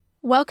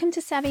Welcome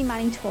to Savvy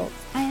Money Talks.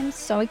 I am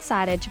so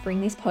excited to bring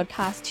this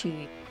podcast to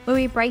you, where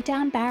we break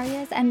down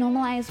barriers and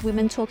normalize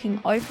women talking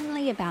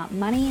openly about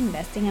money,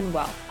 investing, and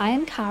wealth. I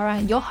am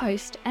Kara, your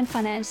host and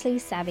financially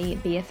savvy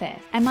BFF,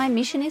 and my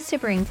mission is to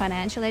bring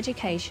financial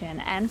education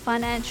and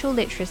financial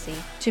literacy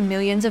to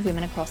millions of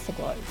women across the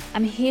globe.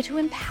 I'm here to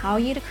empower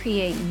you to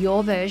create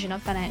your version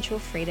of financial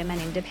freedom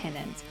and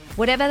independence,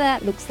 whatever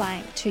that looks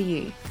like to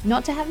you.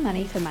 Not to have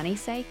money for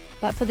money's sake,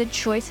 but for the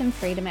choice and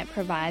freedom it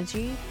provides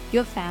you,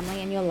 your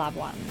family, and your loved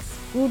ones.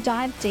 We'll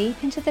dive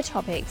deep into the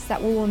topics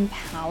that will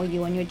empower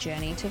you on your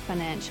journey to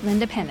financial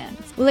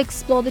independence. We'll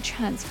explore the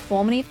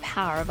transformative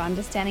power of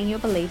understanding your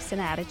beliefs and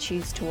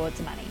attitudes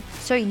towards money,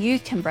 so you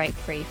can break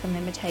free from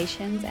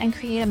limitations and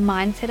create a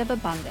mindset of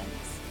abundance.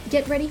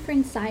 Get ready for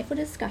insightful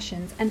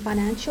discussions and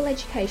financial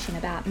education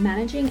about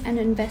managing and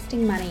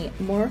investing money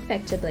more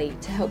effectively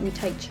to help you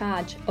take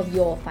charge of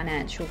your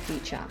financial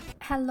future.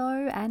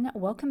 Hello and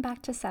welcome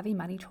back to Savvy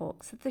Money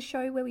Talks, the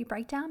show where we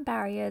break down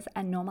barriers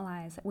and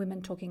normalize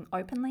women talking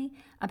openly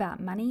about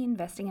money,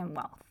 investing, and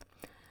wealth.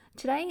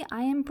 Today,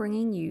 I am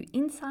bringing you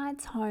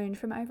insights honed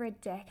from over a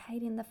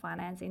decade in the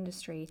finance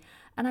industry,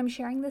 and I'm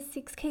sharing the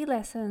 6 key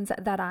lessons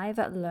that I've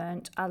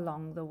learned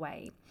along the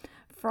way.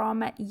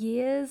 From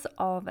years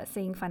of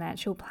seeing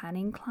financial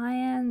planning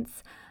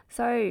clients.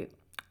 So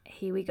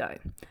here we go.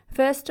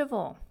 First of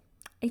all,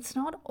 it's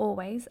not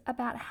always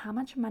about how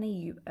much money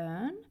you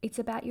earn. It's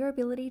about your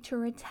ability to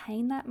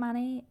retain that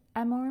money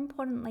and, more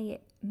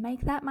importantly,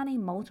 make that money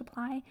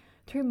multiply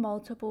through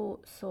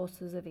multiple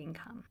sources of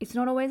income. It's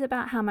not always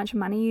about how much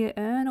money you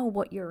earn or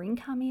what your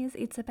income is.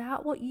 It's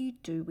about what you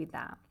do with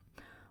that.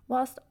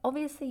 Whilst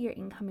obviously your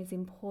income is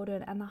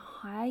important, and the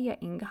higher your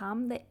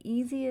income, the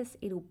easiest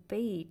it'll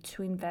be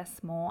to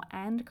invest more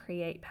and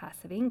create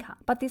passive income.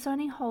 But this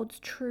only holds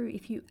true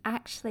if you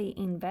actually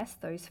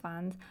invest those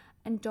funds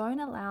and don't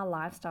allow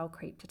lifestyle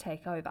creep to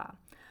take over.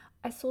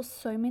 I saw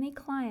so many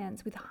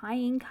clients with high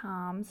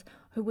incomes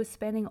who were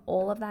spending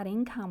all of that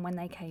income when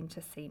they came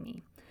to see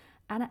me.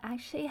 And it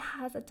actually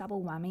has a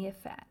double whammy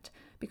effect,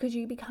 because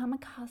you become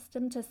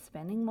accustomed to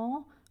spending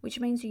more, which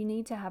means you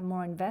need to have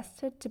more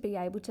invested to be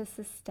able to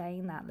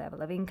sustain that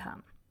level of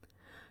income.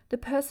 The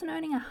person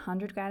earning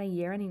 $100,000 a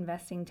year and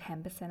investing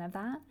 10% of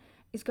that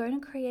is going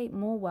to create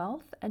more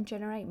wealth and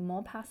generate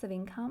more passive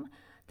income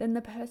than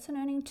the person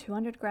earning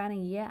 $200,000 a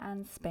year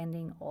and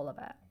spending all of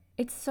it.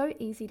 It's so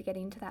easy to get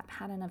into that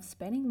pattern of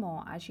spending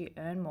more as you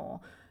earn more,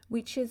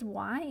 which is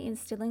why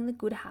instilling the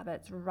good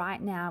habits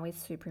right now is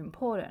super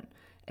important.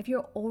 If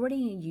you're already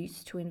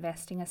used to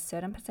investing a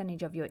certain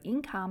percentage of your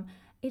income,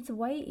 it's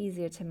way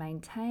easier to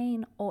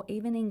maintain or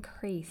even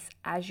increase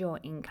as your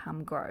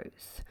income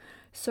grows.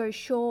 So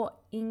sure,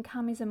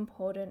 income is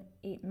important,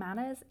 it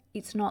matters,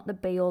 it's not the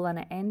be all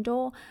and end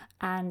all,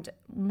 and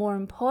more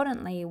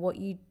importantly, what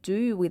you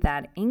do with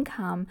that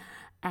income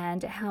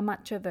and how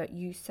much of it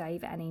you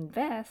save and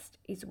invest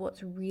is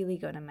what's really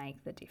going to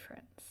make the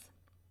difference.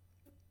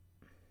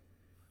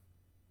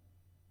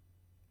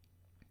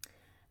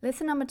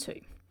 Lesson number 2.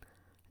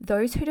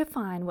 Those who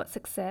define what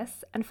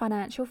success and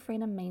financial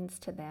freedom means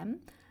to them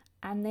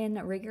and then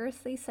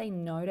rigorously say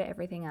no to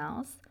everything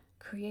else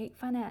create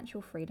financial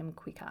freedom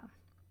quicker.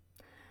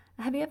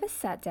 Have you ever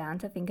sat down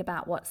to think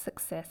about what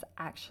success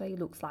actually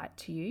looks like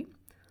to you?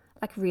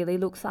 Like really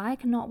looks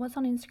like, not what's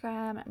on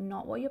Instagram,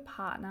 not what your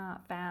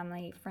partner,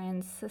 family,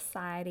 friends,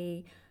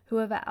 society,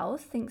 whoever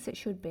else thinks it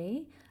should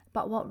be,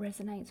 but what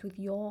resonates with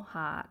your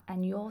heart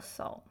and your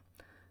soul.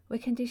 We're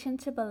conditioned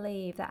to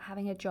believe that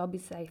having a job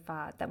is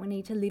safer, that we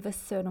need to live a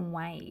certain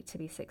way to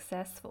be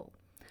successful.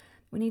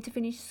 We need to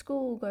finish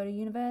school, go to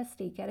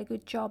university, get a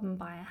good job and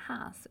buy a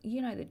house.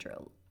 You know the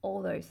drill,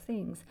 all those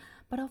things.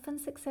 But often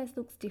success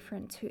looks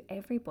different to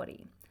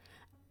everybody.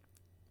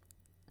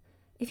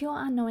 If you're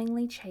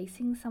unknowingly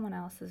chasing someone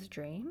else's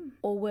dream,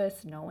 or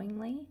worse,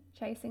 knowingly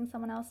chasing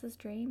someone else's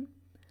dream,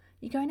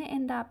 you're going to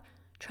end up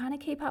trying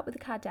to keep up with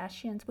the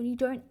Kardashians when you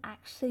don't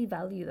actually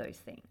value those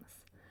things.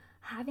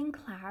 Having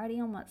clarity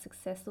on what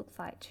success looks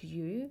like to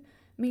you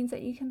means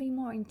that you can be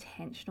more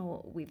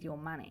intentional with your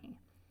money.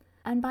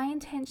 And by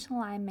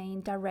intentional, I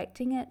mean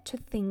directing it to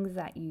things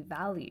that you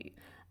value.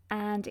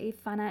 And if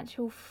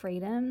financial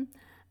freedom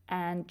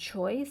and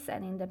choice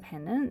and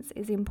independence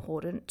is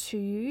important to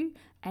you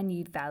and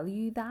you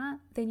value that,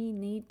 then you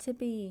need to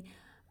be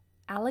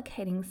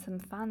allocating some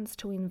funds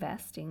to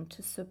investing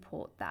to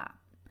support that.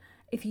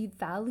 If you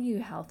value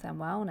health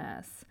and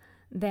wellness,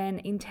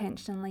 then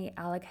intentionally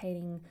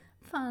allocating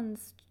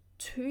funds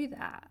to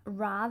that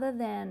rather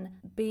than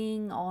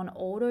being on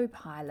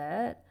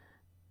autopilot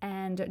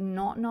and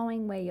not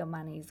knowing where your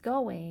money's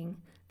going.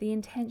 The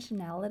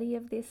intentionality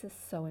of this is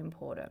so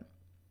important.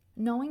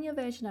 Knowing your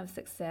version of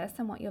success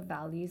and what your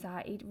values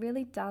are, it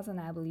really does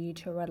enable you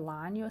to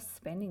align your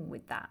spending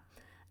with that,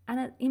 and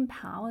it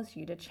empowers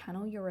you to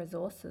channel your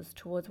resources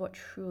towards what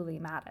truly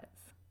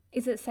matters.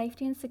 Is it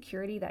safety and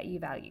security that you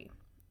value,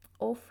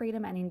 or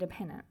freedom and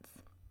independence?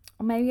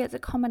 Or maybe it's a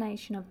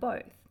combination of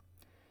both.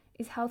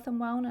 Is health and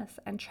wellness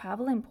and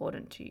travel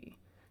important to you?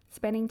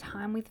 Spending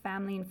time with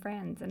family and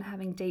friends and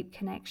having deep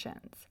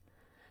connections?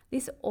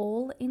 This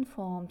all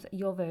informs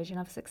your version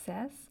of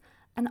success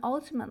and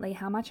ultimately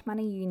how much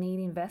money you need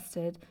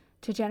invested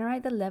to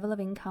generate the level of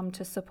income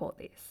to support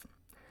this.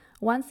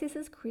 Once this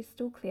is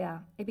crystal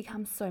clear, it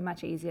becomes so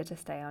much easier to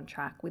stay on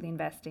track with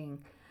investing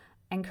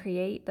and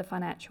create the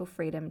financial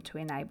freedom to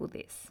enable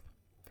this.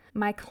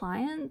 My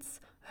clients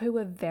who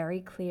were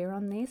very clear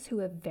on this, who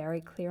were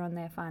very clear on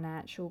their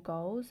financial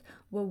goals,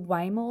 were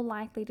way more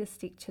likely to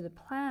stick to the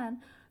plan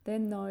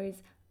than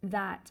those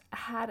that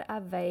had a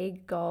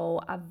vague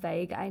goal, a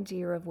vague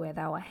idea of where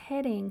they were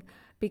heading,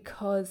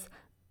 because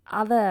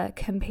other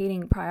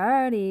competing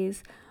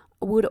priorities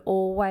would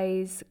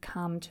always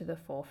come to the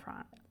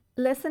forefront.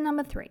 Lesson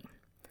number 3.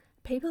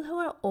 People who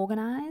are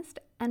organized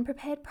and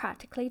prepared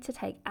practically to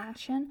take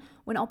action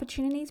when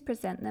opportunities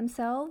present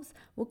themselves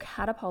will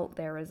catapult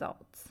their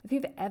results. If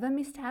you've ever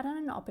missed out on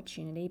an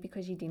opportunity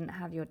because you didn't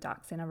have your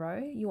ducks in a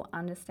row, you'll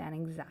understand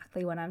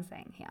exactly what I'm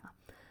saying here.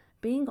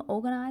 Being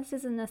organized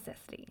is a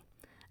necessity.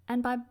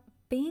 And by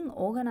being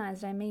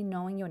organized, I mean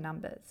knowing your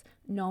numbers,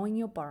 knowing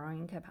your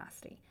borrowing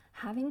capacity,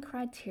 having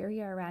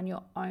criteria around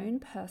your own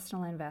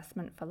personal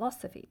investment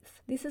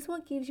philosophies. This is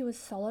what gives you a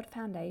solid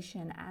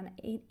foundation, and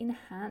it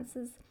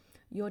enhances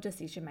your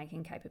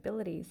decision-making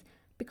capabilities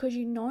because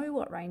you know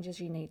what ranges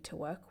you need to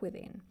work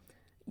within.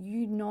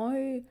 You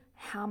know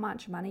how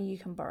much money you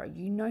can borrow.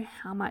 You know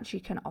how much you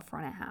can offer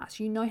on a house.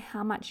 You know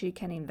how much you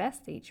can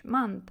invest each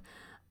month.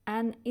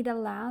 And it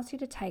allows you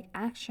to take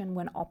action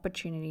when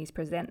opportunities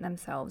present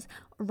themselves,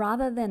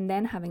 rather than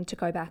then having to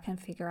go back and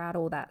figure out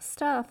all that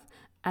stuff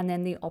and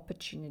then the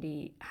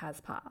opportunity has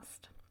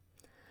passed.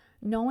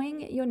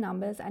 Knowing your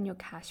numbers and your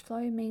cash flow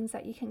means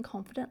that you can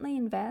confidently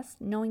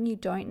invest, knowing you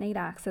don't need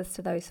access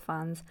to those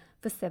funds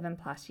for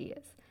 7+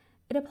 years.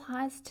 It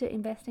applies to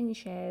investing in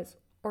shares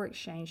or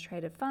exchange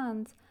traded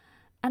funds,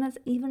 and it's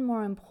even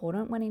more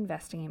important when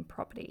investing in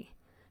property,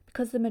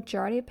 because the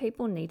majority of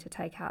people need to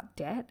take out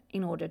debt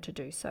in order to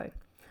do so.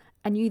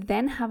 And you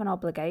then have an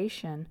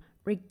obligation,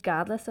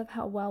 regardless of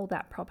how well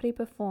that property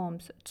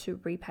performs, to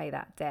repay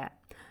that debt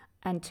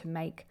and to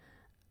make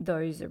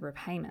those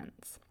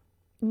repayments.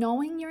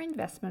 Knowing your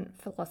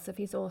investment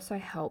philosophies also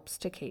helps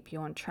to keep you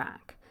on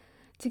track.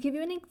 To give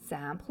you an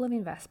example of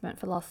investment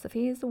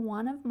philosophies,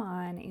 one of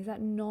mine is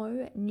that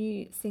no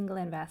new single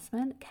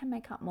investment can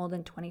make up more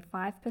than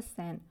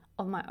 25%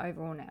 of my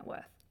overall net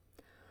worth.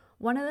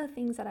 One of the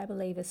things that I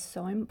believe is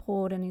so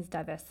important is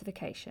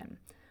diversification,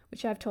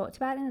 which I've talked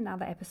about in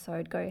another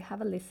episode. Go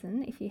have a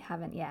listen if you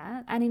haven't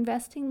yet. And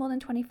investing more than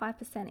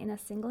 25% in a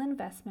single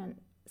investment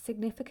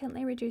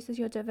significantly reduces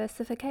your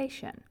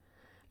diversification.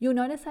 You'll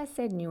notice I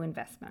said new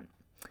investment.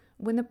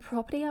 When the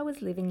property I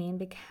was living in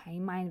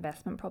became my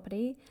investment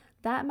property,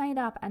 that made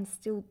up and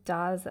still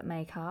does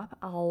make up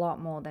a lot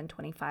more than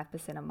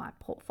 25% of my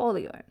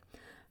portfolio.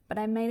 But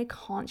I made a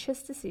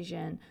conscious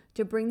decision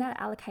to bring that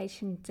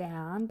allocation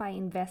down by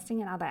investing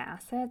in other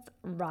assets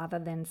rather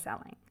than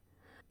selling.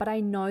 But I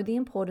know the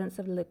importance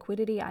of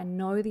liquidity. I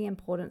know the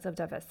importance of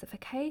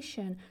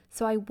diversification.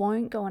 So I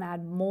won't go and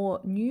add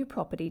more new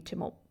property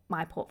to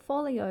my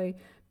portfolio,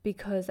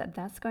 because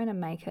that's going to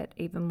make it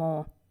even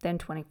more than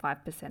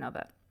 25% of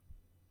it.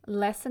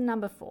 Lesson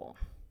number 4.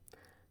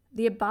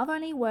 The above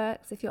only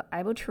works if you're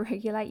able to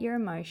regulate your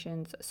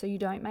emotions so you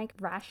don't make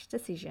rash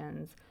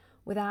decisions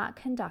without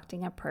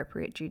conducting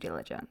appropriate due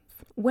diligence.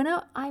 When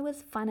I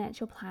was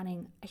financial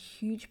planning, a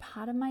huge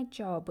part of my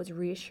job was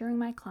reassuring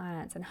my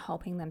clients and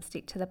helping them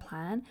stick to the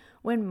plan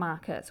when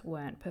markets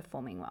weren't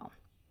performing well.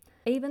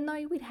 Even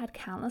though we'd had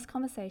countless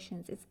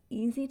conversations, it's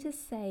easy to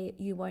say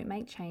you won't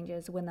make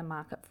changes when the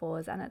market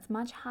falls, and it's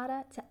much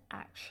harder to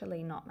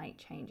actually not make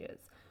changes.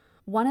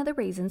 One of the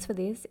reasons for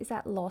this is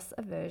that loss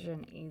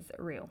aversion is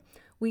real.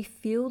 We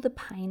feel the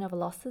pain of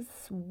losses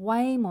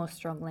way more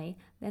strongly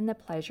than the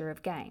pleasure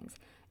of gains.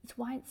 It's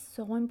why it's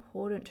so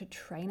important to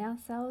train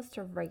ourselves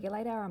to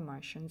regulate our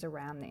emotions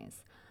around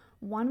this.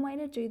 One way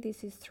to do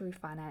this is through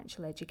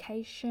financial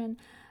education,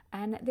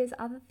 and there's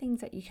other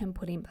things that you can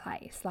put in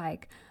place,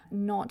 like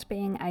not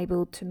being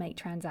able to make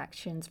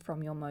transactions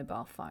from your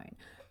mobile phone,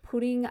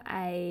 putting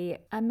a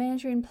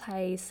manager in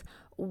place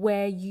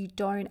where you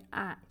don't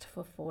act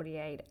for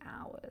 48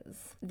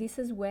 hours. This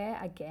is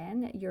where,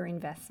 again, your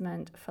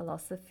investment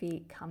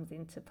philosophy comes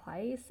into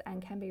place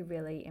and can be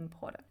really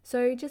important.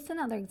 So just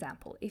another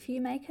example, if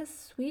you make a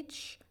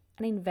switch,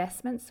 an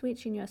investment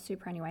switch in your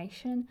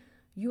superannuation,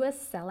 you are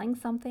selling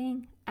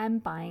something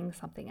and buying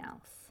something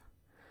else.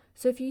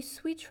 So if you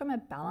switch from a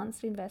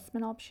balanced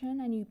investment option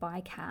and you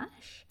buy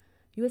cash,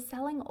 you are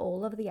selling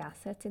all of the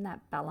assets in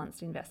that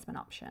balanced investment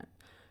option.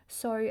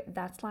 So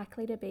that's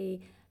likely to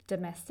be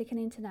domestic and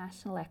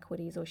international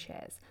equities or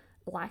shares,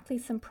 likely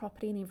some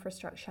property and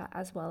infrastructure,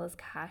 as well as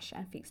cash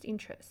and fixed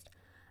interest.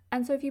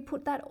 And so if you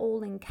put that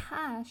all in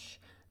cash,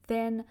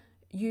 then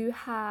you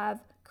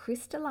have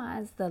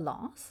crystallized the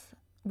loss,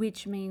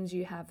 which means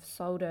you have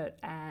sold it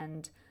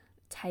and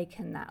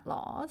taken that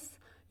loss.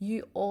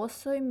 You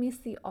also miss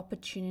the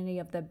opportunity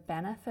of the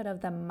benefit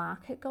of the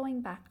market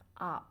going back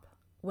up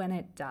when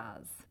it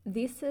does.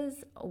 This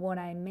is what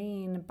I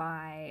mean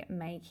by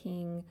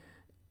making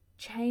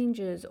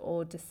changes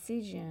or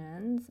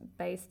decisions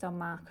based on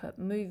market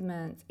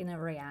movements in a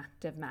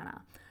reactive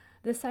manner.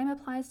 The same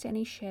applies to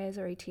any shares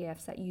or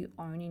ETFs that you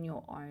own in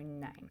your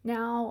own name.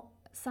 Now,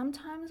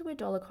 sometimes we're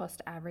dollar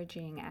cost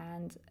averaging,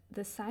 and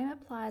the same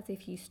applies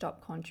if you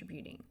stop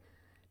contributing.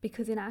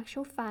 Because in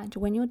actual fact,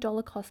 when you're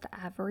dollar cost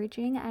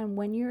averaging and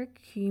when you're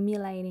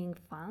accumulating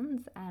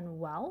funds and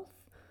wealth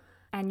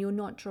and you're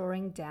not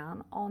drawing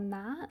down on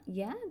that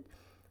yet,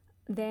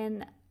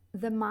 then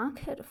the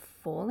market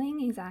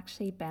falling is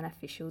actually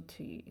beneficial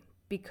to you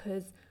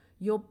because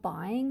you're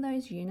buying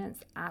those units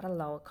at a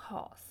lower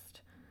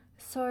cost.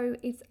 So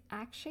it's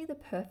actually the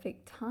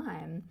perfect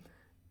time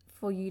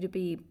for you to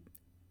be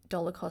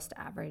dollar cost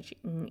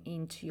averaging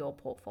into your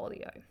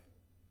portfolio.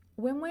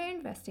 When we're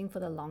investing for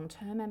the long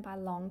term, and by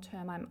long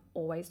term, I'm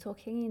always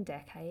talking in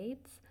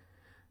decades,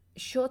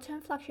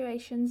 short-term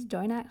fluctuations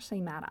don't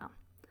actually matter.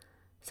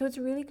 So it's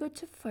really good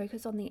to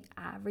focus on the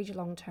average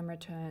long-term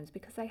returns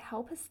because they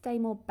help us stay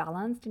more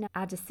balanced in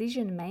our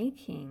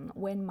decision-making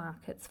when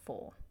markets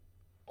fall.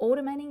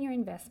 Automating your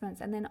investments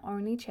and then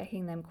only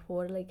checking them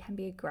quarterly can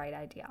be a great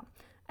idea,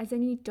 as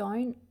then you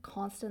don't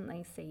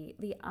constantly see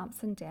the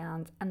ups and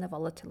downs and the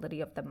volatility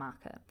of the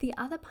market. The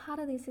other part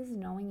of this is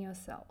knowing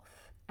yourself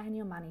and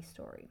your money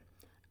story,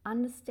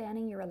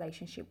 understanding your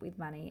relationship with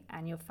money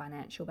and your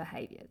financial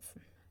behaviors.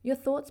 Your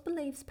thoughts,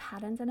 beliefs,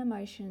 patterns, and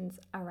emotions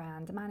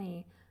around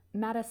money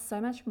matter so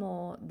much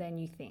more than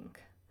you think.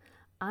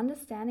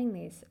 Understanding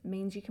this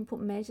means you can put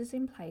measures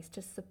in place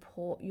to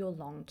support your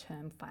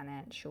long-term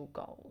financial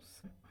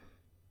goals.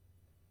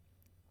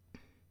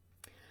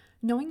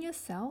 Knowing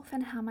yourself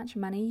and how much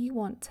money you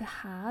want to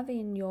have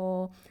in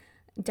your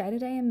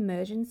day-to-day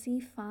emergency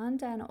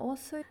fund, and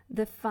also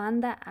the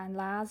fund that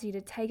allows you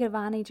to take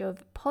advantage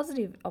of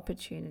positive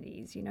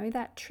opportunities,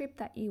 that trip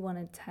that you want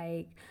to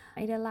take.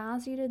 It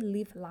allows you to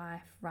live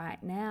life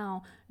right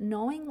now.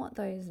 Knowing what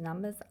those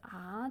numbers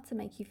are to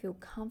make you feel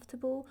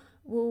comfortable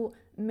will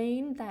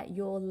mean that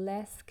you're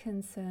less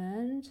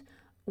concerned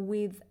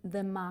with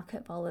the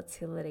market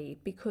volatility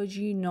because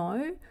you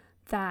know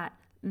that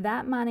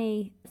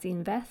money is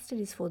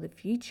invested is for the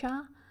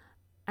future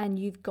and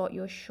you've got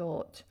your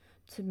short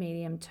to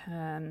medium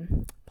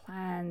term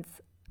plans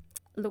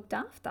looked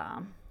after.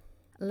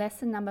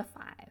 Lesson number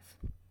 5.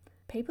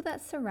 People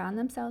that surround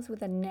themselves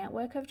with a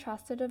network of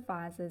trusted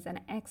advisors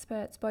and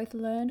experts both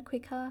learn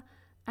quicker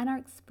and are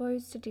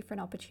exposed to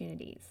different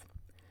opportunities.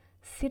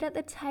 Sit at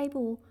the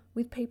table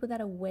with people that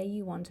are where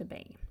you want to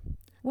be.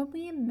 When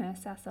we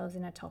immerse ourselves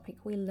in a topic,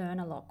 we learn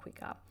a lot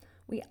quicker.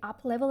 We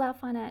up-level our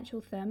financial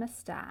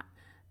thermostat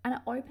and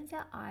it opens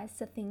our eyes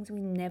to things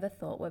we never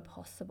thought were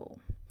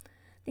possible.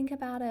 Think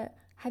about it.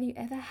 Have you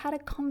ever had a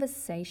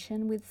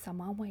conversation with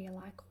someone where you're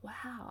like,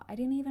 wow, I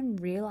didn't even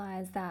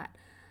realize that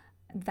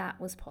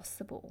was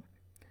possible.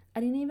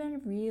 I didn't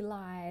even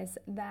realize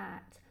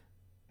that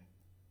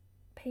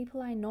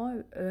people I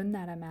know earn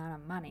that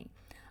amount of money.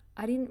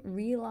 I didn't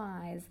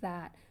realize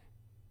that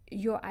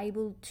you're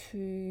able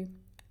to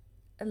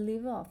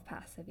live off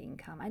passive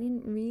income. I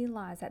didn't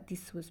realize that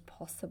this was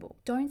possible.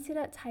 Don't sit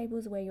at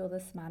tables where you're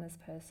the smartest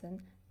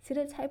person. Sit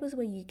at tables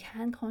where you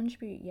can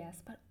contribute,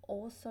 yes, but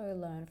also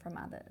learn from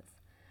others.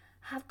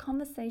 Have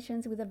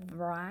conversations with a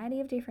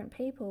variety of different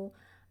people,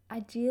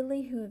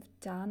 ideally who have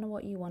done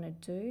what you want to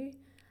do,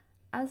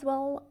 as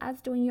well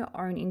as doing your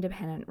own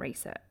independent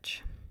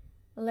research.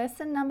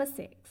 Lesson number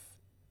 6.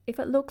 If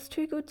it looks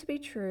too good to be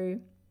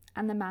true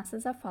and the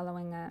masses are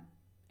following it,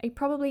 it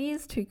probably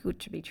is too good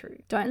to be true.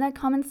 Don't let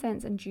common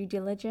sense and due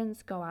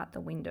diligence go out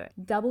the window.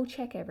 Double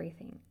check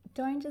everything.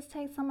 Don't just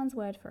take someone's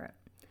word for it.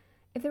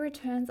 If the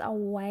returns are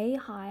way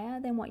higher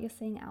than what you're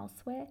seeing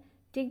elsewhere,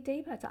 dig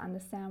deeper to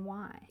understand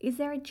why. Is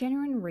there a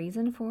genuine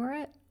reason for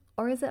it,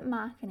 or is it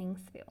marketing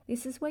spill?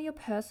 This is where your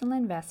personal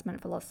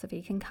investment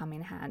philosophy can come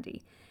in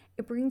handy.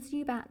 It brings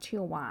you back to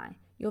your why,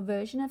 your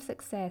version of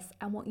success,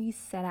 and what you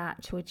set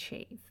out to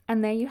achieve.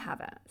 And there you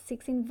have it,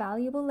 6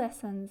 invaluable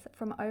lessons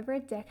from over a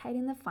decade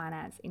in the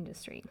finance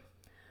industry.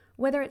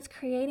 Whether it's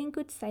creating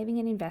good saving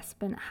and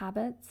investment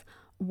habits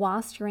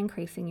whilst you're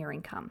increasing your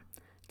income,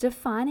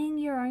 defining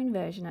your own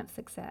version of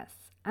success,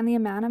 and the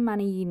amount of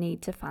money you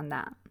need to fund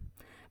that.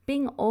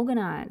 Being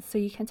organized so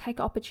you can take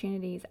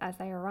opportunities as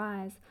they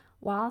arise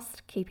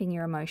whilst keeping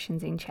your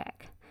emotions in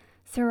check.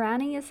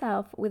 Surrounding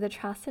yourself with a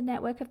trusted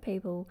network of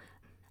people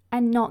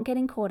and not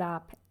getting caught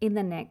up in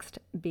the next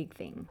big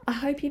thing. I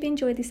hope you've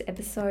enjoyed this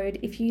episode.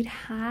 If you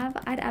have,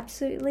 I'd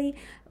absolutely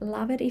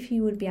love it if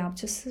you would be able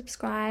to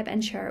subscribe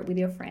and share it with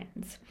your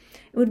friends.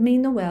 It would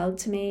mean the world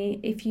to me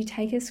if you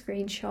take a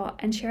screenshot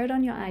and share it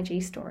on your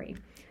IG story.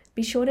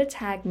 Be sure to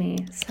tag me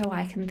so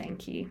I can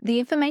thank you. The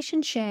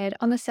information shared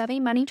on the Savvy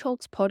Money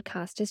Talks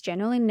podcast is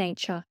general in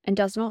nature and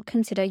does not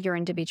consider your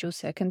individual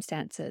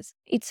circumstances.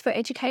 It's for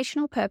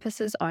educational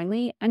purposes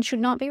only and should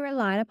not be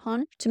relied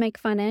upon to make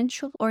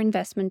financial or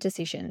investment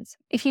decisions.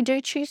 If you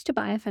do choose to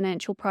buy a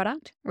financial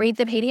product, read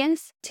the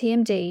PDS,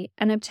 TMD,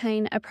 and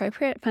obtain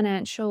appropriate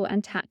financial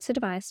and tax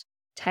advice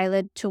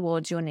tailored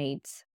towards your needs.